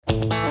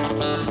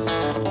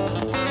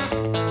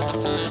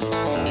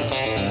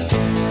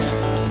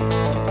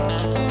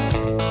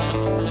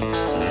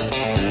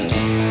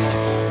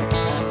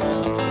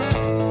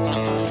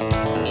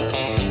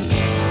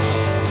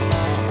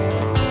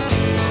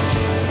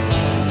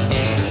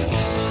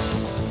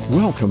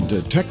Welcome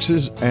to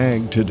Texas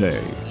Ag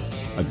Today,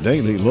 a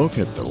daily look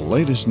at the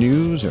latest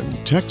news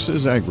in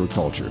Texas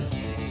agriculture.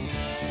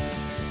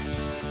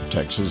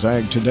 Texas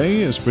Ag Today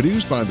is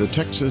produced by the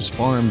Texas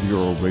Farm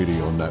Bureau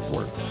Radio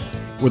Network,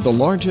 with the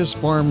largest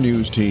farm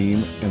news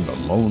team in the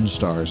Lone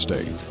Star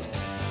State.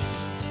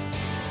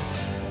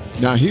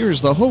 Now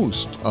here's the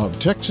host of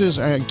Texas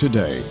Ag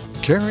Today,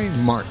 Kerry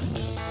Martin.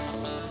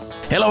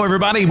 Hello,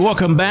 everybody.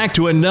 Welcome back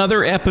to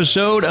another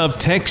episode of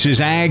Texas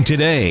Ag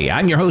Today.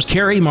 I'm your host,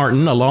 Kerry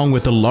Martin, along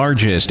with the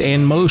largest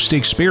and most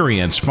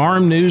experienced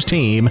farm news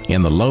team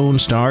in the Lone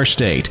Star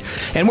State.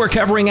 And we're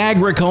covering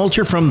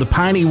agriculture from the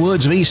piney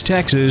woods of East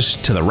Texas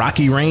to the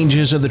rocky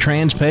ranges of the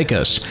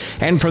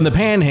Trans-Pecos, and from the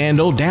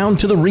Panhandle down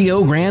to the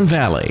Rio Grande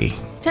Valley.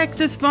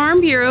 Texas Farm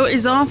Bureau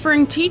is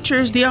offering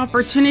teachers the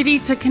opportunity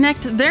to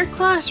connect their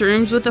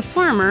classrooms with a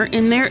farmer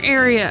in their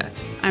area.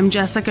 I'm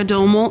Jessica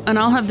Domel, and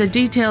I'll have the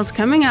details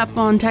coming up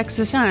on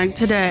Texas Ag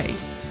Today.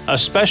 A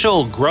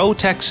special Grow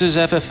Texas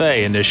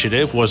FFA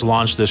initiative was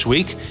launched this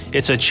week.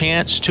 It's a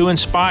chance to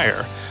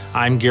inspire.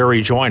 I'm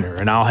Gary Joyner,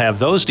 and I'll have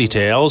those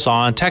details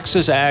on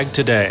Texas Ag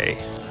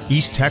Today.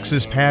 East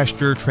Texas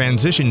Pasture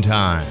Transition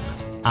Time.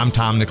 I'm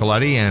Tom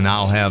Nicoletti, and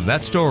I'll have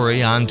that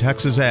story on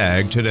Texas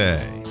Ag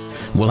Today.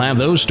 We'll have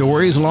those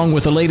stories along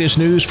with the latest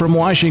news from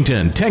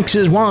Washington,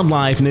 Texas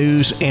wildlife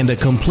news, and a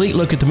complete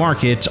look at the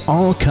markets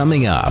all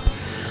coming up.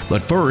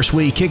 But first,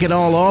 we kick it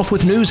all off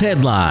with news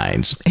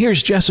headlines.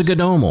 Here's Jessica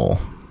Domel.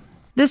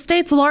 The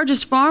state's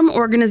largest farm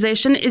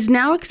organization is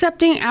now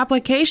accepting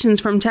applications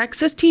from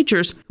Texas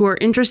teachers who are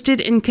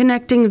interested in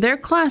connecting their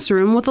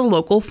classroom with a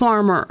local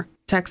farmer.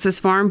 Texas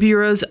Farm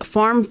Bureau's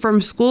Farm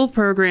from School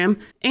program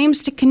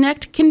aims to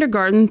connect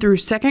kindergarten through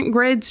second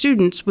grade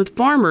students with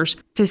farmers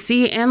to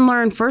see and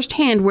learn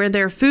firsthand where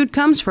their food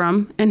comes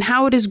from and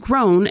how it is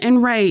grown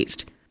and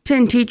raised.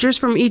 10 teachers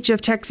from each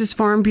of Texas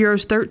Farm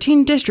Bureau's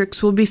 13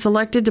 districts will be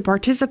selected to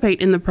participate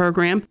in the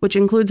program, which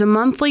includes a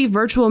monthly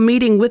virtual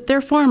meeting with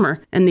their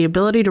farmer and the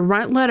ability to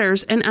write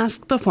letters and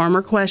ask the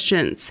farmer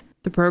questions.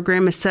 The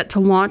program is set to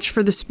launch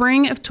for the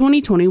spring of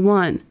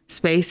 2021.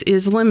 Space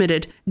is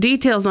limited.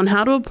 Details on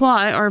how to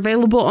apply are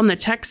available on the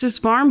Texas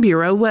Farm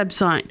Bureau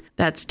website.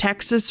 That's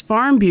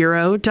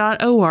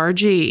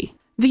texasfarmbureau.org.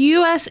 The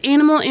U.S.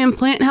 Animal and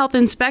Plant Health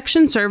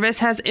Inspection Service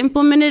has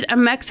implemented a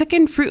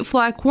Mexican fruit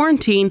fly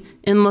quarantine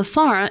in La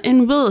Sarra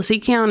in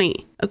Willacy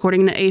County.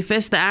 According to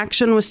APHIS, the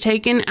action was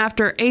taken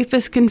after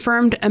APHIS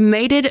confirmed a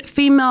mated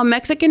female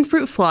Mexican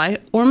fruit fly,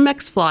 or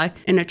Mexfly,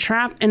 in a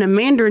trap in a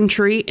mandarin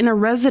tree in a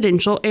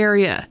residential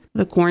area.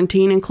 The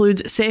quarantine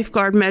includes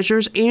safeguard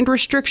measures and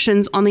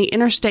restrictions on the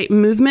interstate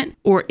movement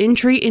or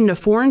entry into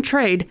foreign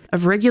trade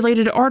of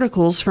regulated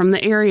articles from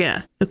the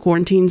area. The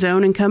quarantine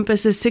zone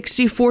encompasses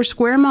 64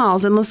 square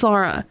miles in La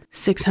Sarra.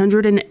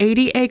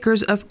 680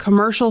 acres of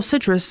commercial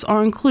citrus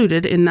are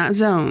included in that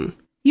zone.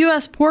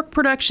 U.S. pork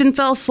production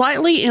fell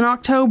slightly in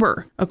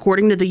October.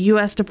 According to the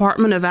U.S.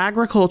 Department of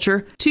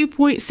Agriculture,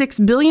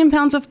 2.6 billion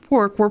pounds of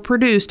pork were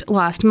produced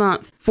last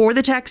month. For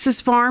the Texas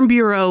Farm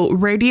Bureau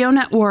Radio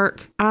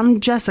Network,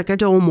 I'm Jessica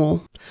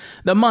Domel.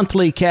 The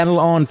monthly Cattle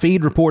on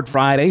Feed report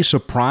Friday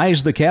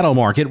surprised the cattle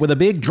market with a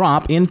big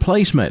drop in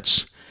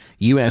placements.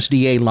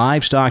 USDA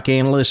livestock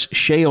analyst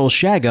Shale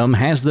Shagum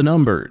has the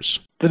numbers.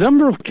 The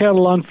number of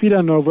cattle on feed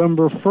on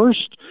November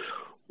 1st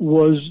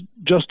was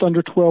just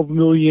under 12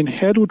 million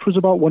head, which was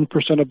about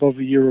 1% above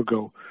a year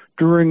ago.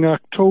 During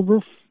October,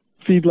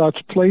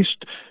 feedlots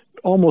placed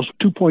almost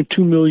 2.2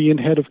 million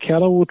head of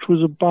cattle, which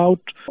was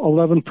about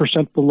 11%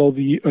 below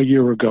a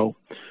year ago.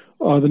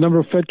 The number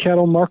of fed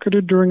cattle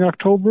marketed during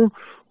October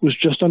was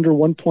just under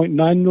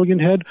 1.9 million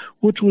head,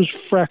 which was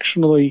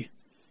fractionally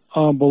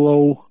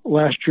below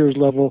last year's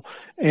level,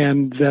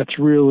 and that's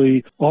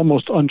really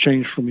almost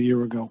unchanged from a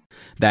year ago.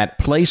 That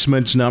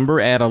placements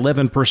number at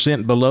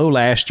 11% below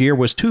last year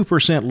was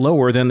 2%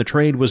 lower than the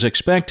trade was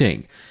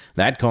expecting.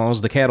 That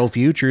caused the cattle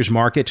futures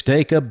market to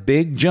take a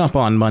big jump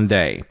on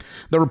Monday.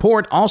 The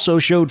report also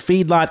showed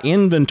feedlot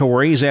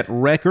inventories at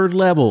record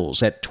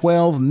levels at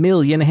 12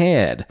 million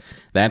head.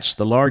 That's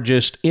the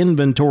largest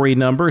inventory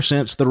number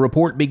since the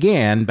report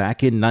began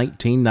back in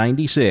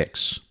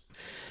 1996.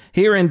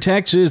 Here in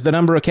Texas, the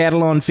number of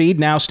cattle on feed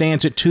now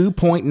stands at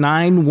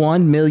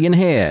 2.91 million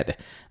head.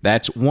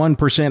 That's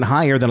 1%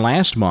 higher than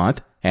last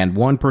month and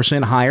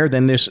 1% higher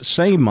than this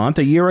same month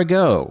a year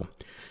ago.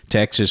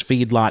 Texas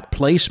feedlot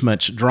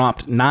placements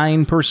dropped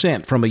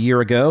 9% from a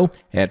year ago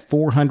at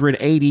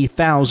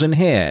 480,000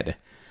 head.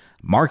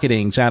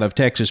 Marketings out of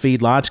Texas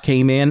feedlots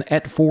came in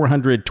at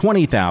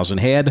 420,000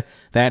 head.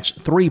 That's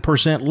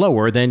 3%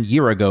 lower than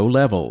year-ago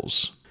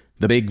levels.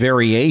 The big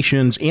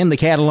variations in the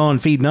cattle on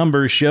feed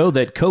numbers show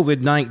that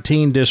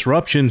COVID-19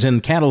 disruptions in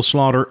cattle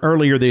slaughter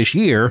earlier this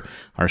year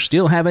are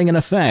still having an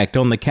effect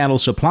on the cattle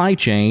supply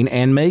chain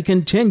and may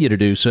continue to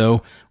do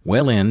so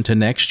well into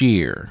next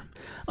year.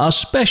 A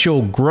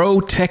special Grow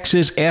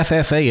Texas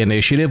FFA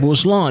initiative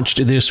was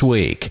launched this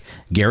week.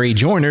 Gary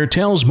Joyner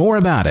tells more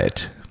about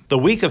it. The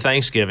week of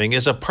Thanksgiving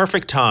is a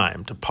perfect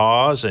time to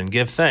pause and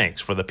give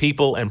thanks for the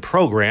people and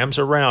programs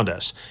around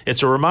us.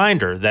 It's a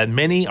reminder that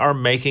many are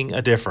making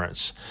a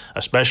difference.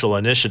 A special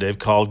initiative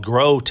called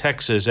Grow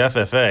Texas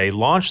FFA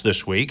launched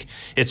this week.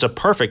 It's a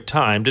perfect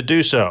time to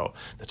do so.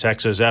 The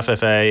Texas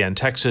FFA and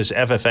Texas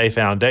FFA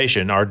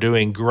Foundation are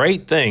doing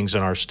great things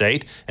in our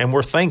state, and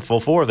we're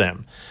thankful for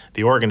them.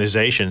 The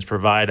organizations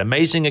provide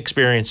amazing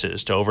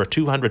experiences to over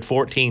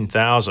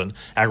 214,000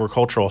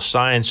 agricultural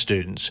science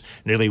students,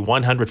 nearly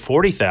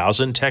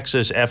 140,000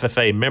 Texas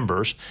FFA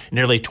members,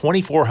 nearly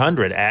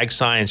 2,400 ag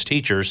science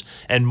teachers,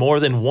 and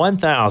more than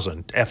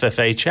 1,000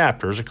 FFA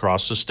chapters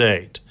across the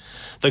state.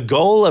 The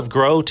goal of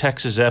Grow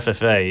Texas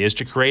FFA is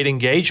to create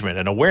engagement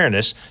and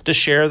awareness to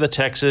share the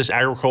Texas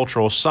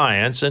agricultural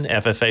science and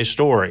FFA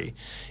story.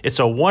 It's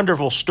a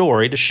wonderful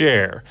story to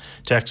share.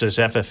 Texas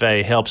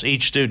FFA helps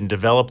each student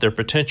develop their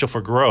potential for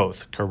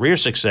growth, career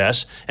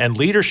success, and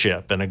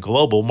leadership in a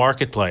global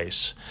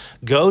marketplace.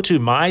 Go to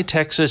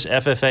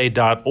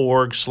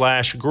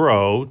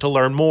mytexasffa.org/grow to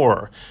learn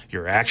more.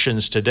 Your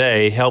actions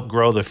today help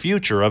grow the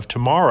future of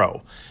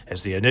tomorrow.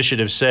 As the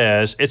initiative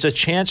says, it's a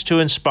chance to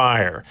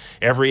inspire.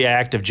 Every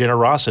act of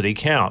generosity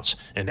counts,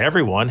 and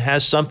everyone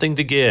has something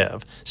to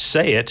give.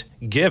 Say it,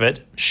 give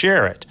it,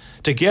 share it.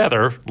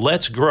 Together,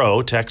 let's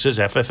grow Texas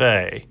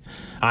FFA.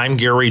 I'm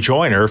Gary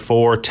Joyner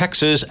for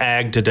Texas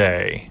Ag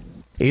Today.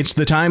 It's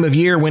the time of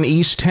year when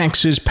East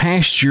Texas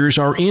pastures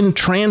are in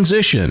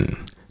transition.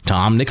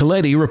 Tom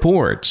Nicoletti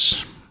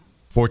reports.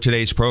 For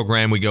today's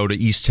program, we go to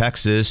East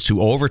Texas,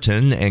 to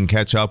Overton, and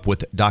catch up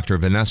with Dr.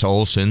 Vanessa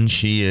Olson.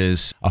 She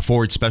is a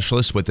forage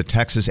specialist with the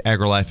Texas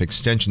AgriLife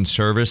Extension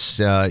Service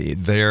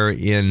there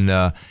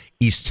in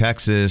East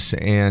Texas.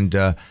 And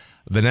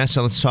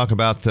Vanessa, let's talk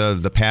about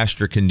the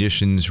pasture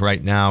conditions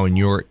right now in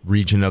your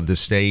region of the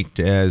state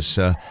as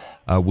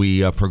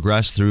we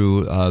progress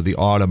through the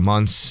autumn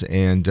months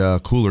and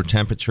cooler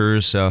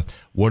temperatures.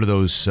 What do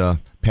those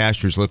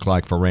pastures look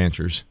like for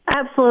ranchers?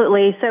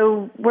 Absolutely.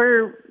 So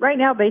we're right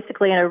now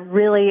basically in a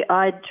really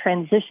odd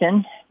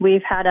transition.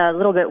 We've had a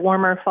little bit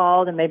warmer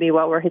fall than maybe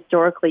what we're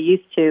historically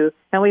used to.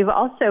 And we've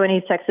also in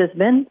East Texas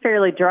been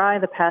fairly dry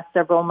the past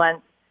several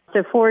months.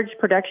 So forage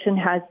production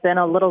has been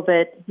a little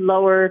bit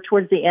lower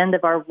towards the end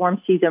of our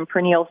warm season,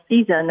 perennial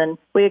season, and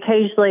we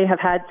occasionally have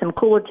had some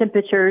cooler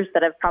temperatures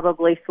that have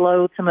probably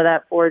slowed some of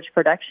that forage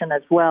production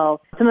as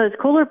well. Some of those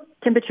cooler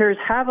temperatures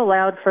have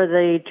allowed for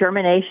the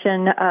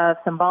germination of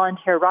some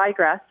volunteer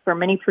ryegrass for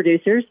many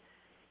producers.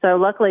 So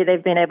luckily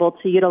they've been able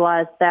to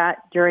utilize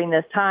that during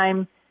this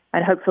time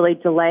and hopefully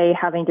delay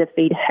having to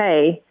feed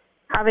hay.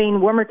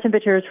 Having warmer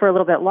temperatures for a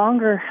little bit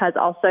longer has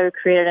also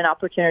created an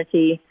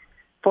opportunity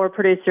for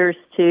producers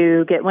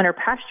to get winter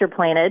pasture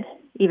planted,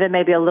 even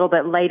maybe a little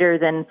bit later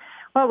than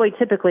what we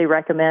typically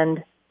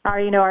recommend.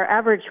 Our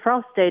average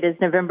frost date is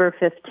November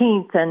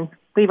 15th, and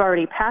we've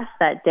already passed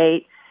that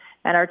date,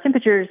 and our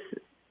temperatures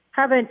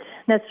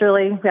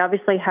we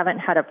obviously haven't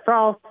had a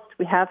frost.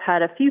 We have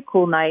had a few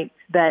cool nights,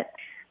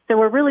 so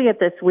we're really at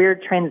this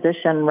weird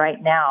transition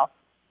right now.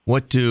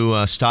 What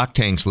do stock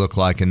tanks look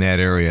like in that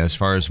area as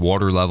far as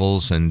water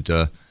levels and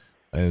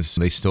as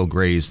they still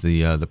graze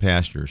the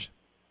pastures?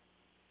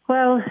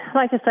 Well,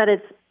 like I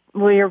said,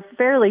 we're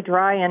fairly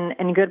dry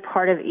in good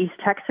part of East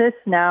Texas.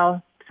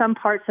 Now, some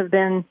parts have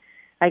been,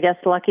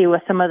 lucky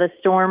with some of the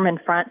storm and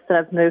fronts that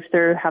have moved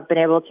through, have been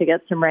able to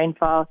get some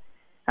rainfall.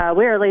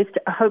 We're at least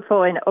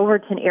hopeful in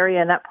Overton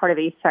area in that part of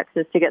East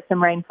Texas to get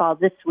some rainfall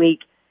this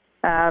week.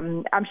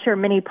 I'm sure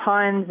many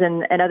ponds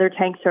and other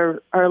tanks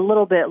are a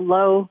little bit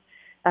low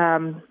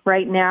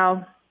right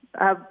now.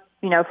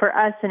 For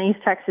us in East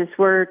Texas,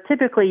 we're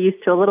typically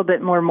used to a little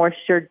bit more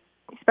moisture,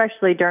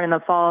 especially during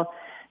the fall,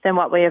 than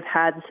what we have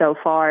had so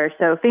far.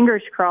 So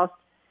fingers crossed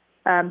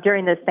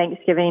during this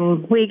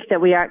Thanksgiving week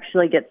that we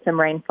actually get some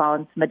rainfall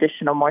and some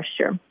additional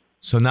moisture.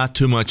 So not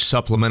too much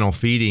supplemental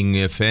feeding,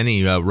 if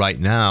any, right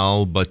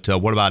now, but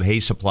what about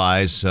hay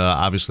supplies?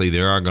 Obviously,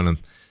 they are going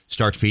to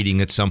start feeding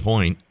at some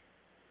point.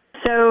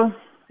 So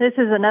this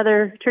is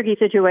another tricky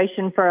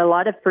situation for a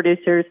lot of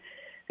producers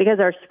because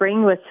our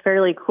spring was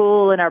fairly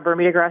cool and our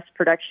Bermuda grass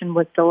production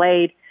was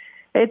delayed.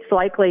 It's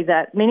likely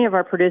that many of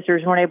our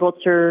producers weren't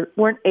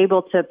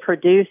able to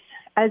produce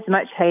as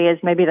much hay as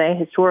maybe they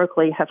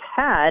historically have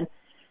had.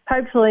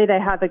 Hopefully they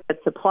have a good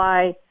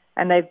supply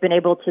and they've been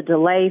able to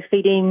delay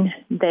feeding.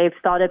 They've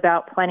thought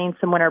about planting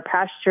some winter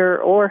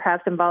pasture or have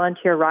some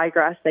volunteer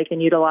ryegrass they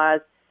can utilize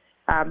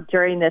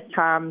during this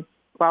time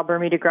while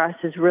Bermuda grass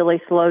has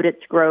really slowed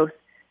its growth.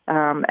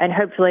 And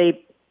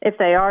hopefully if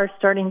they are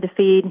starting to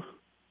feed,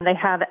 they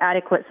have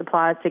adequate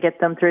supplies to get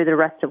them through the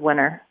rest of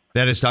winter.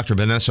 That is Dr.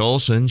 Vanessa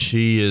Olson.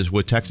 She is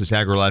with Texas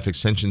AgriLife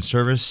Extension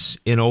Service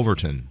in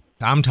Overton.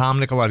 I'm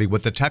Tom Nicoletti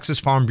with the Texas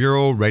Farm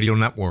Bureau Radio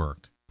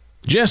Network.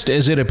 Just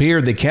as it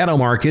appeared the cattle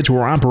markets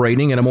were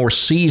operating in a more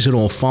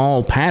seasonal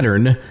fall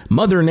pattern,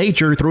 Mother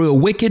Nature threw a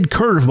wicked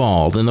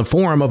curveball in the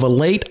form of a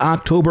late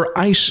October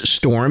ice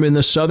storm in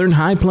the southern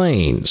high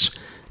plains.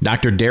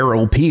 Dr.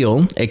 Daryl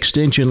Peel,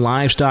 Extension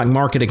Livestock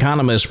Market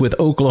Economist with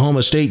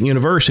Oklahoma State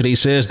University,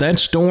 says that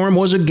storm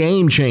was a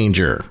game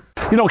changer.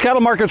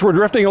 Cattle markets were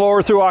drifting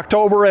lower through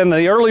October, and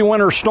the early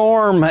winter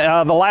storm,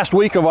 the last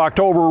week of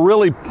October,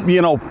 really,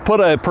 put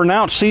a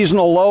pronounced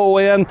seasonal low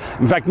in.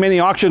 In fact, many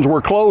auctions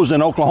were closed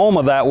in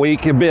Oklahoma that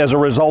week as a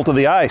result of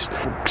the ice.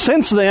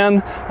 Since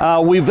then,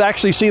 we've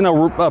actually seen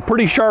a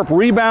pretty sharp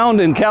rebound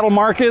in cattle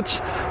markets.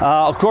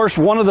 Of course,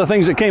 one of the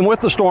things that came with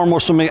the storm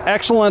was some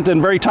excellent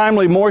and very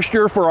timely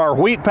moisture for our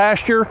wheat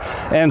pasture,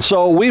 and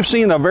so we've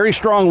seen a very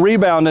strong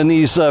rebound in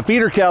these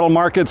feeder cattle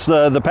markets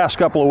the past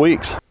couple of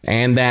weeks.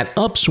 And that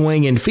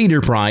upswing in feeder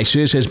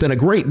prices has been a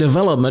great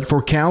development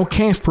for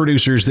cow-calf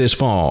producers this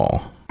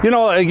fall.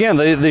 Again,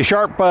 the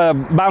sharp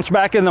bounce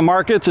back in the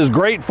markets is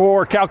great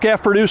for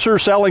cow-calf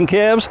producers selling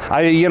calves.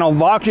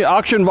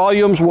 Auction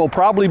volumes will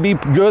probably be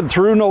good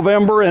through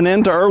November and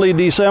into early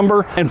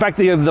December. In fact,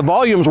 the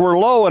volumes were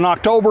low in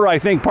October, I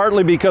think,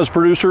 partly because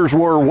producers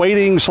were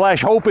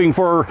waiting/hoping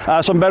for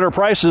some better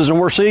prices, and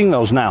we're seeing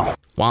those now.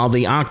 While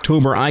the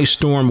October ice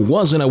storm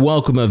wasn't a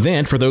welcome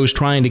event for those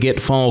trying to get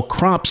fall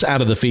crops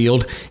out of the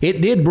field,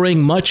 it did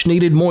bring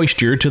much-needed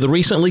moisture to the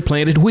recently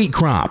planted wheat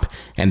crop,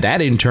 and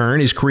that in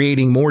turn is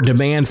creating more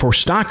demand for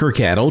stocker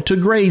cattle to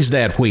graze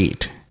that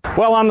wheat.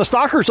 Well, on the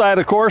stocker side,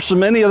 of course,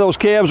 many of those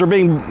calves are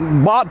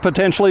being bought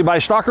potentially by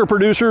stocker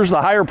producers.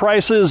 The higher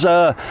prices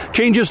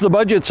changes the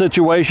budget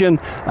situation.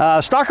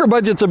 Stocker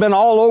budgets have been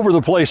all over the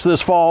place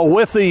this fall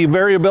with the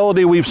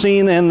variability we've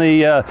seen in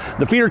the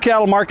feeder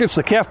cattle markets,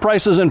 the calf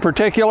prices in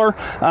particular.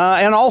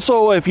 And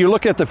also, if you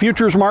look at the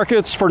futures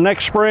markets for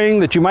next spring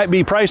that you might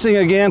be pricing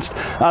against,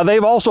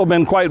 they've also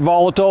been quite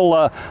volatile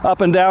up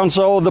and down.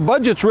 So the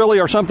budgets really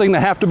are something that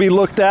have to be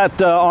looked at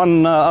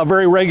on a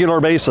very regular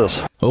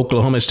basis.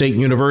 Oklahoma State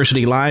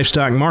University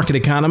livestock market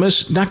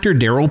economist Dr.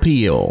 Daryl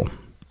Peel.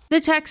 The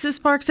Texas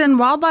Parks and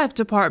Wildlife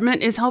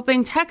Department is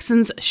helping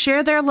Texans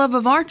share their love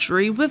of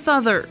archery with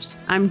others.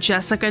 I'm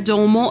Jessica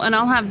Dolmel, and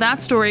I'll have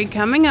that story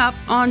coming up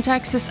on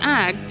Texas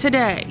Ag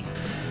Today.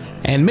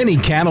 And many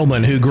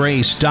cattlemen who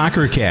graze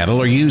stocker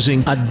cattle are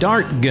using a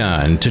dart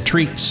gun to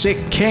treat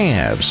sick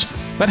calves.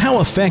 But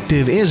how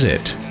effective is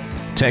it?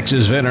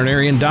 Texas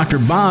veterinarian Dr.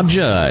 Bob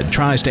Judd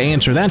tries to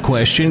answer that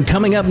question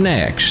coming up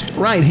next,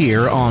 right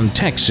here on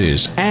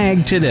Texas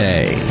Ag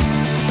Today.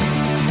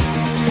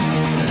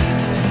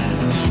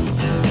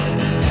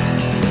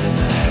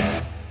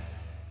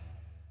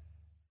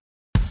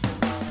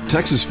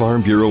 Texas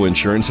Farm Bureau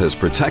Insurance has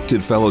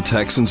protected fellow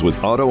Texans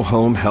with auto,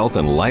 home, health,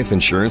 and life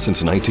insurance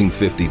since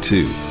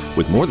 1952.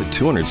 With more than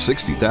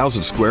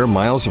 260,000 square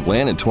miles of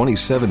land and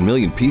 27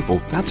 million people,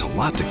 that's a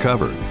lot to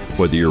cover.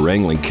 Whether you're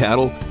wrangling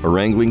cattle or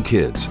wrangling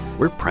kids,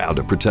 we're proud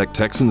to protect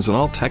Texans in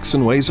all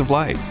Texan ways of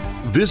life.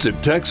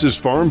 Visit Texas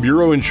Farm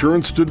Bureau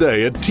Insurance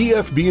today at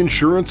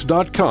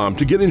tfbinsurance.com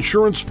to get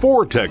insurance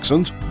for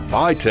Texans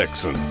by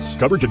Texans.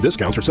 Coverage and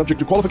discounts are subject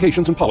to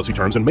qualifications and policy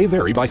terms and may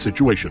vary by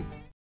situation.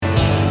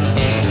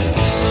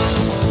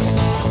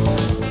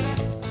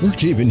 We're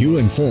keeping you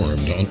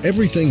informed on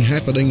everything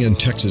happening in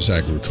Texas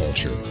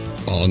agriculture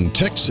on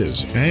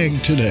Texas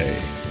Ag Today.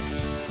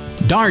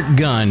 Dart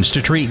guns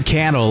to treat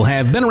cattle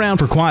have been around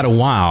for quite a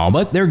while,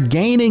 but they're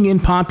gaining in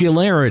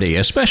popularity,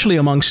 especially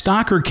among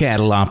stocker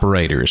cattle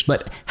operators.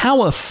 But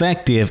how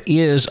effective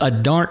is a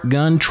dart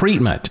gun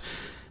treatment?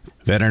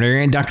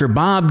 Veterinarian Dr.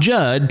 Bob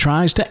Judd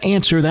tries to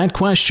answer that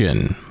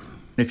question.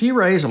 If you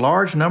raise a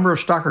large number of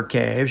stocker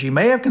calves, you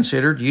may have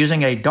considered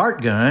using a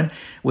dart gun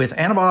with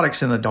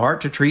antibiotics in the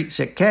dart to treat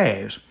sick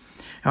calves.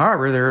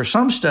 However, there are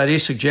some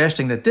studies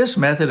suggesting that this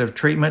method of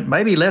treatment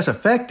may be less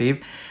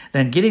effective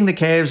than getting the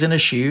calves in a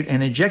chute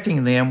and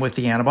injecting them with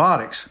the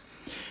antibiotics.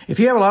 If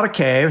you have a lot of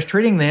calves,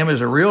 treating them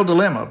is a real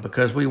dilemma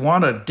because we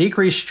want to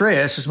decrease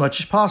stress as much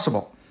as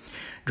possible.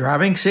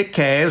 Driving sick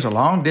calves a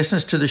long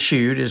distance to the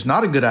chute is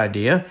not a good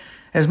idea,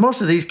 as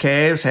most of these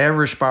calves have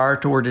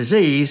respiratory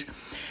disease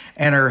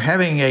and are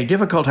having a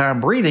difficult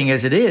time breathing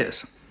as it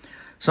is.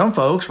 Some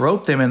folks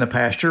rope them in the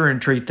pasture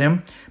and treat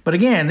them, but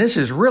again, this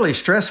is really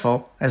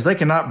stressful as they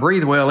cannot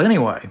breathe well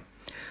anyway.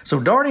 So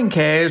darting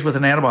calves with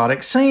an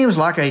antibiotic seems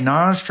like a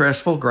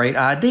non-stressful great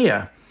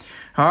idea.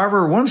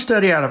 However, one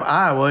study out of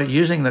Iowa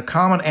using the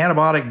common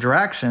antibiotic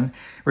Draxxin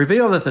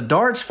revealed that the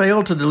darts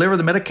failed to deliver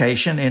the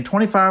medication in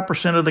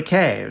 25% of the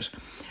calves,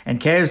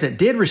 and calves that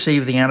did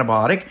receive the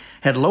antibiotic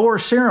had lower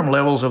serum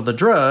levels of the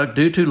drug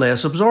due to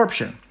less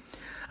absorption.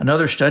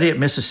 Another study at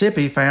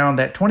Mississippi found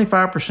that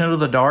 25%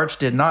 of the darts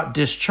did not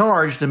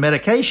discharge the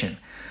medication,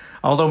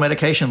 although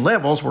medication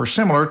levels were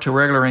similar to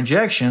regular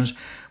injections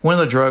when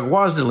the drug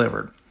was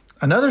delivered.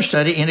 Another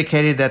study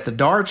indicated that the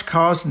darts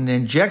caused an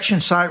injection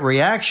site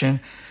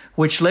reaction,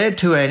 which led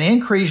to an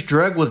increased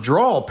drug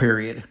withdrawal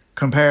period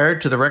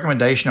compared to the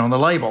recommendation on the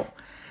label.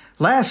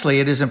 Lastly,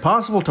 it is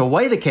impossible to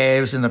weigh the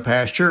calves in the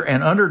pasture,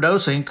 and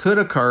underdosing could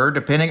occur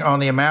depending on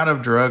the amount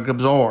of drug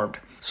absorbed.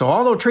 So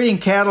although treating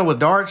cattle with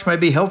darts may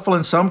be helpful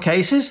in some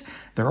cases,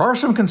 there are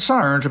some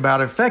concerns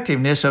about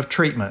effectiveness of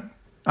treatment.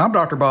 I'm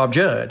Dr. Bob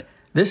Judd.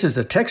 This is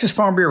the Texas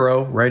Farm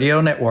Bureau Radio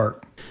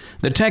Network.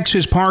 The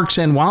Texas Parks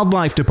and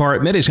Wildlife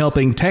Department is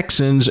helping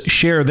Texans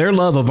share their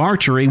love of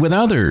archery with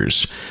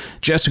others.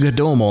 Jessica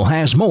Domel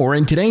has more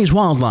in today's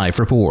Wildlife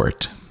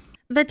Report.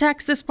 The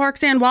Texas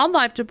Parks and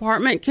Wildlife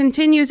Department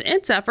continues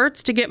its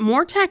efforts to get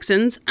more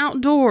Texans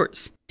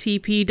outdoors.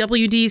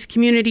 TPWD's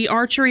Community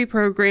Archery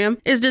Program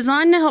is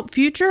designed to help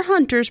future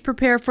hunters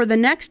prepare for the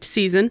next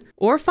season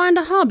or find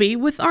a hobby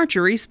with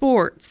archery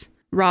sports.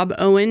 Rob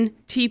Owen,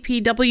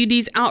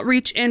 TPWD's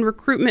Outreach and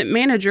Recruitment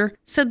Manager,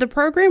 said the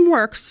program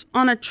works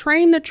on a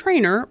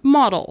train-the-trainer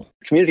model.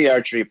 The Community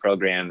Archery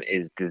Program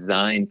is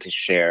designed to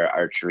share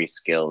archery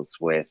skills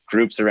with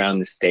groups around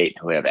the state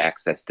who have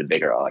access to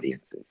bigger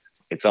audiences.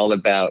 It's all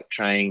about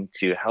trying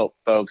to help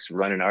folks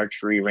run an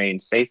archery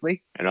range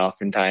safely, and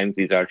oftentimes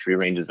these archery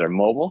ranges are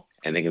mobile,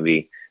 and they can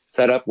be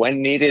set up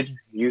when needed,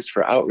 used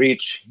for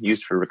outreach,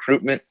 used for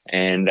recruitment,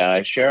 and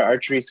share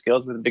archery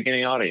skills with a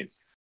beginning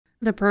audience.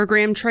 The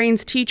program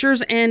trains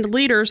teachers and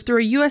leaders through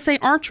a USA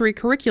Archery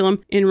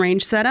curriculum in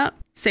range setup,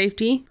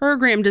 safety,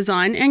 program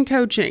design, and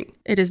coaching.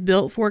 It is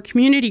built for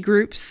community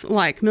groups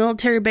like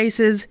military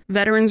bases,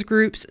 veterans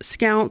groups,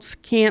 scouts,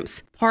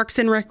 camps, parks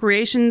and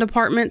recreation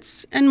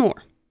departments, and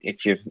more.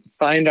 If you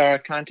find our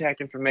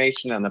contact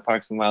information on the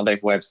Parks and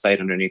Wildlife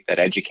website underneath that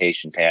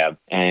education tab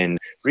and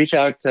reach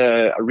out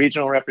to a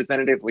regional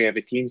representative, we have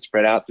a team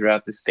spread out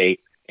throughout the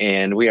state,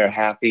 and we are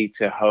happy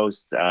to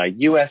host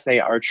USA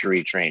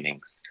Archery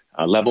trainings.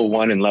 Level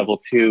 1 and Level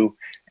 2,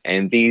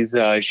 and these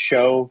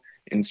show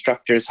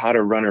instructors how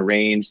to run a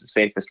range the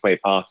safest way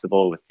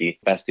possible with the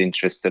best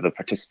interest of the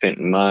participant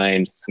in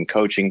mind, some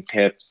coaching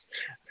tips,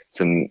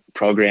 some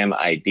program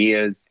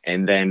ideas,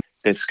 and then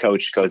this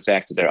coach goes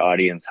back to their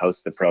audience,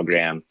 hosts the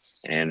program,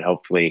 and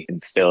hopefully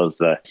instills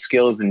the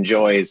skills and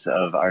joys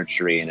of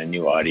archery in a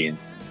new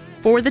audience.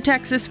 For the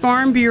Texas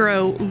Farm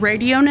Bureau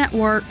Radio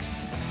Network,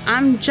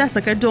 I'm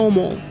Jessica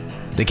Domel.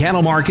 The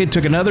cattle market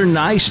took another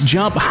nice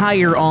jump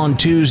higher on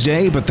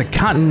Tuesday, but the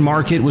cotton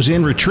market was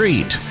in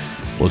retreat.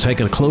 We'll take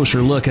a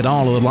closer look at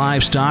all of the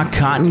livestock,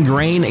 cotton,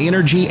 grain,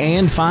 energy,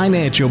 and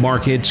financial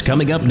markets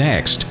coming up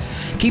next.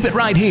 Keep it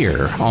right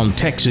here on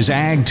Texas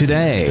Ag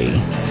Today.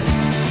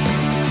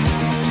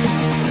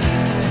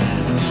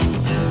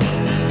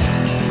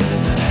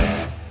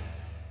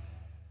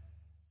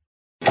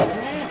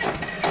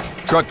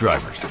 Truck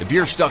drivers, if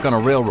you're stuck on a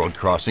railroad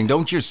crossing,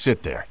 don't just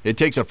sit there. It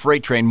takes a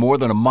freight train more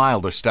than a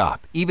mile to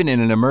stop, even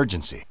in an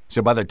emergency.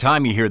 So by the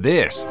time you hear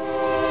this,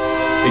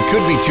 it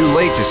could be too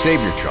late to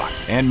save your truck,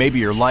 and maybe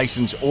your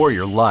license or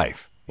your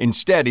life.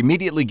 Instead,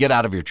 immediately get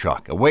out of your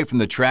truck, away from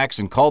the tracks,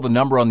 and call the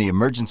number on the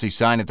emergency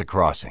sign at the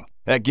crossing.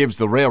 That gives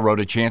the railroad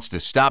a chance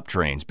to stop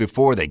trains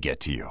before they get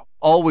to you.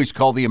 Always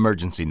call the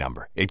emergency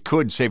number. It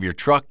could save your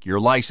truck, your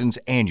license,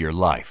 and your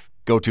life.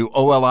 Go to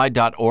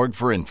oli.org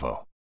for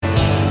info.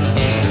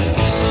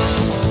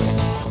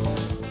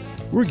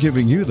 We're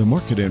giving you the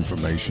market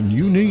information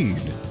you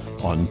need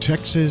on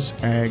Texas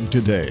Ag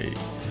Today.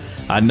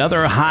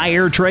 Another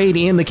higher trade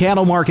in the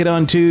cattle market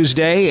on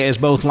Tuesday as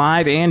both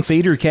live and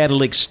feeder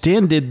cattle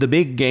extended the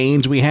big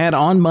gains we had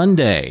on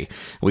Monday.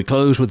 We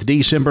closed with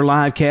December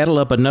live cattle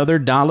up another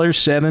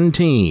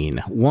 $1.17,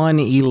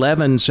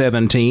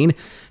 $1.1117.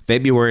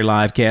 February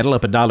live cattle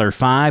up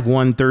 $1.05,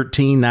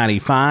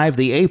 $113.95.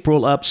 The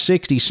April up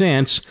 60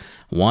 cents.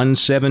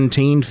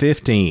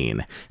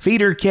 $117.15.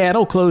 Feeder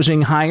cattle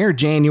closing higher.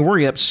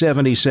 January up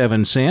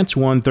 77 cents,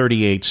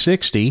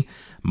 $138.60.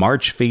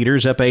 March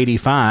feeders up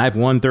 85,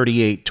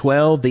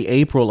 $138.12. The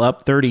April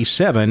up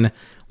 37,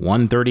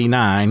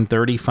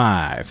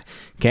 $139.35.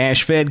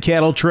 Cash-fed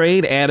cattle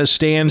trade at a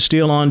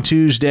standstill on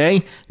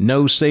Tuesday.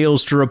 No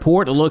sales to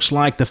report. It looks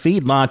like the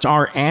feedlots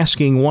are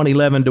asking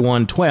 $111 to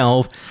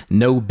 $112.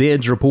 No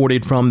bids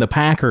reported from the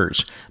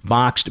packers.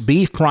 Boxed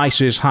beef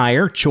prices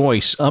higher.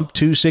 Choice up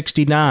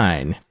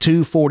 $269,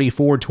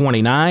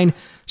 $244.29.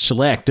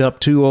 Select up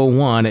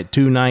 $201 at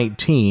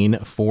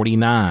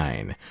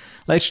 $219.49.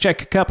 Let's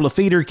check a couple of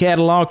feeder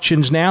cattle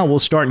auctions now. We'll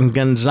start in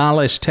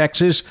Gonzales,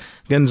 Texas.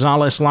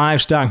 Gonzales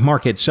livestock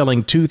market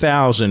selling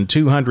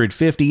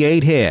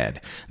 2,258 head.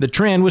 The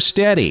trend was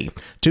steady.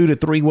 2 to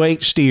 3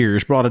 weight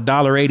steers brought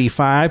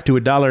 $1.85 to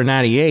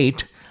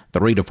 $1.98.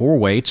 3 to 4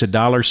 weights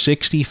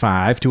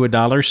 $1.65 to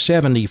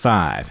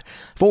 $1.75.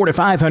 4 to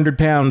 500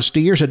 pound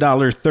steers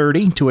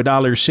 $1.30 to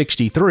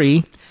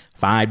 $1.63.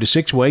 5 to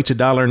 6 weights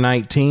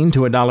 $1.19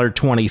 to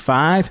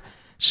 $1.25.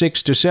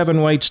 6 to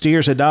 7 weight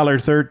steers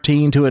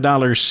 $1.13 to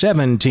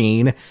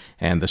 $1.17,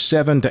 and the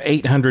 7 to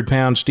 800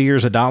 pound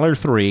steers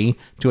 $1.03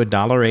 to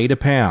 $1.08 a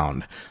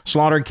pound.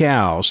 Slaughter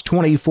cows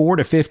 24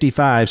 to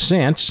 55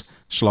 cents.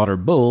 Slaughter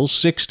bulls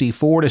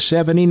 64 to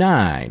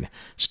 79.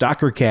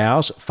 Stocker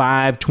cows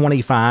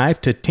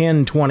 5.25 to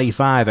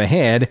 10.25 a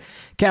head.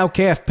 Cow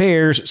calf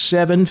pairs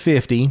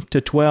 $7.50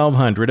 to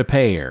 $1,200 a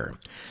pair.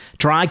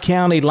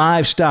 Tri-County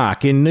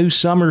livestock in New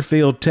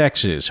Summerfield,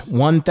 Texas,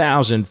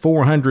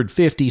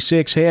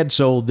 1,456 head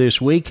sold this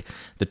week.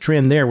 The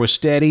trend there was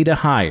steady to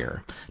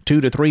higher.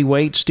 2 to 3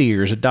 weight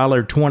steers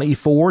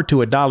 $1.24 to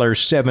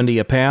 $1.70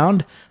 a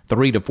pound.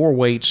 3 to 4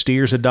 weight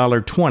steers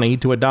 $1.20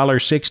 to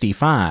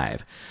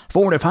 $1.65.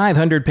 4 to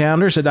 500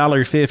 pounders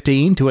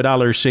 $1.15 to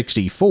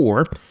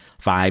 $1.64.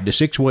 5 to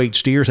 6 weight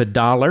steers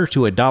 $1 to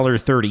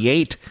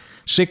 $1.38.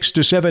 6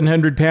 to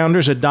 700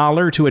 pounders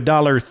 $1 to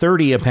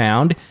 $1.30 a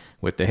pound,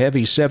 with the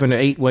heavy 7 to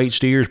 8 weight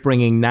steers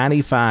bringing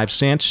 95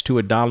 cents to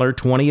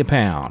 $1.20 a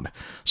pound.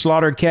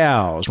 Slaughtered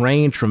cows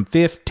range from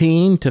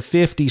 15 to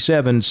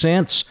 57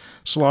 cents.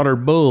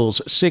 Slaughtered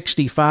bulls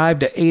 65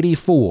 to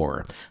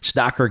 84.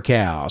 Stocker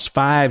cows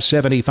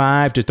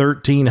 575 to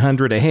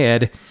 1300 a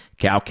head.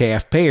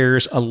 Cow-calf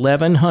pairs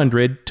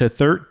 1100 to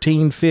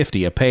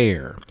 1350 a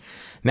pair.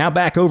 Now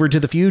back over to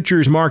the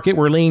futures market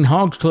where lean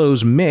hogs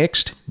close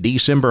mixed.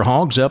 December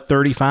hogs up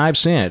 35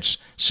 cents,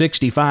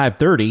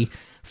 65.30.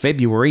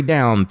 February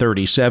down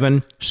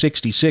 37,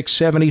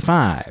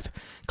 66.75.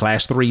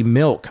 Class 3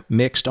 milk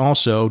mixed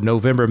also.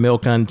 November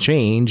milk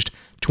unchanged,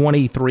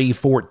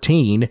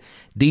 23.14.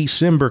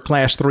 December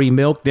Class 3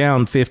 milk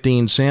down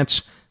 15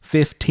 cents,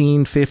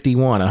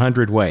 15.51 a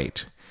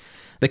hundredweight.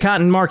 The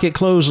cotton market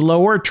closed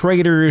lower.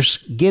 Traders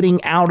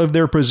getting out of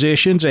their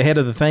positions ahead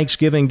of the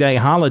Thanksgiving Day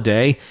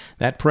holiday.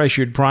 That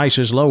pressured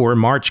prices lower.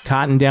 March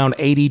cotton down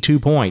 82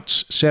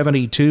 points,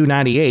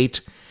 72.98.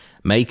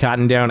 May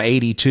cotton down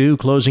 82,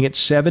 closing at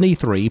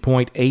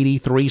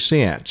 73.83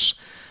 cents.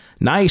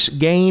 Nice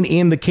gain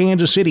in the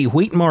Kansas City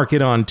wheat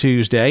market on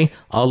Tuesday.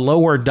 A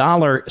lower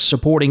dollar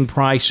supporting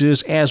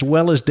prices as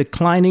well as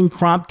declining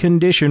crop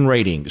condition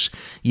ratings.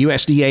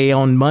 USDA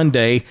on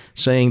Monday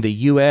saying the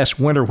U.S.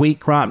 winter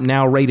wheat crop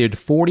now rated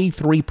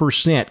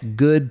 43%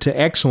 good to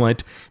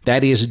excellent.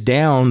 That is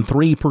down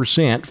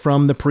 3%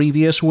 from the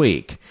previous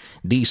week.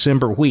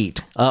 December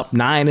wheat up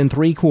 9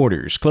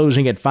 3/4,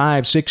 closing at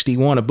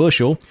 $5.61 a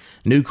bushel.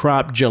 New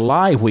crop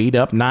July wheat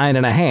up 9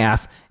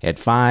 1/2 at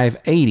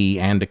 $5.80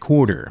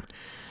 1/4.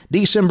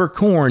 December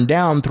corn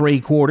down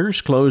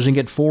 3/4, closing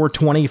at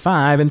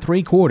 $4.25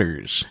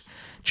 3/4.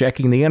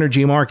 Checking the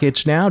energy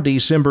markets now,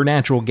 December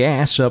natural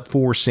gas up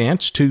 4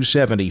 cents,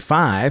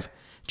 $2.75.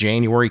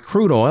 January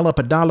crude oil up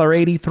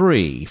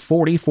 $1.83,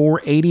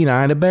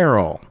 $44.89 a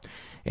barrel.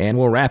 And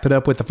we'll wrap it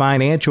up with the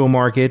financial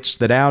markets.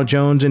 The Dow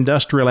Jones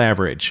Industrial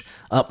Average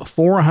up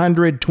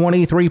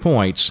 423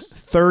 points,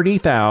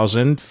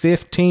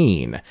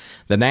 30,015.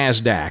 The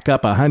Nasdaq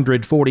up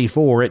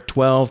 144 at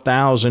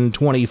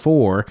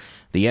 12,024.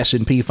 The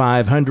S&P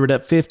 500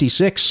 up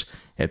 56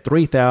 at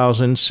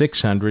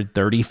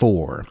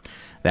 3,634.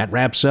 That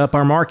wraps up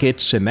our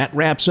markets, and that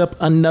wraps up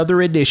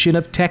another edition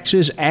of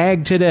Texas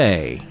Ag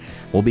Today.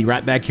 We'll be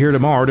right back here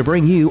tomorrow to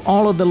bring you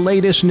all of the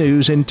latest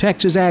news in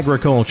Texas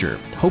agriculture.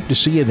 Hope to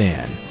see you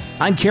then.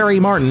 I'm Kerry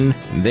Martin.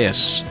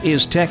 This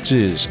is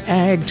Texas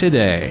Ag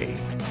Today.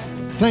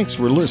 Thanks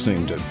for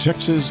listening to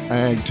Texas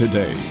Ag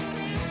Today.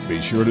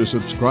 Be sure to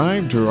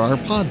subscribe to our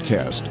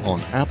podcast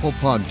on Apple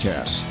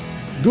Podcasts,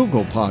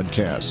 Google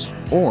Podcasts,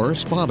 or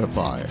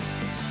Spotify.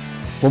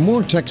 For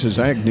more Texas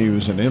Ag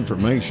news and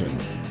information,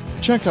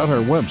 check out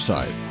our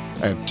website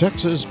at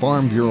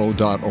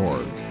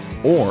texasfarmbureau.org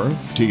or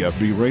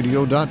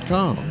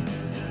tfbradio.com.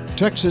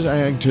 Texas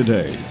Ag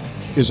Today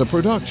is a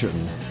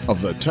production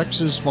of the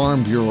Texas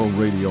Farm Bureau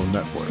Radio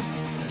Network.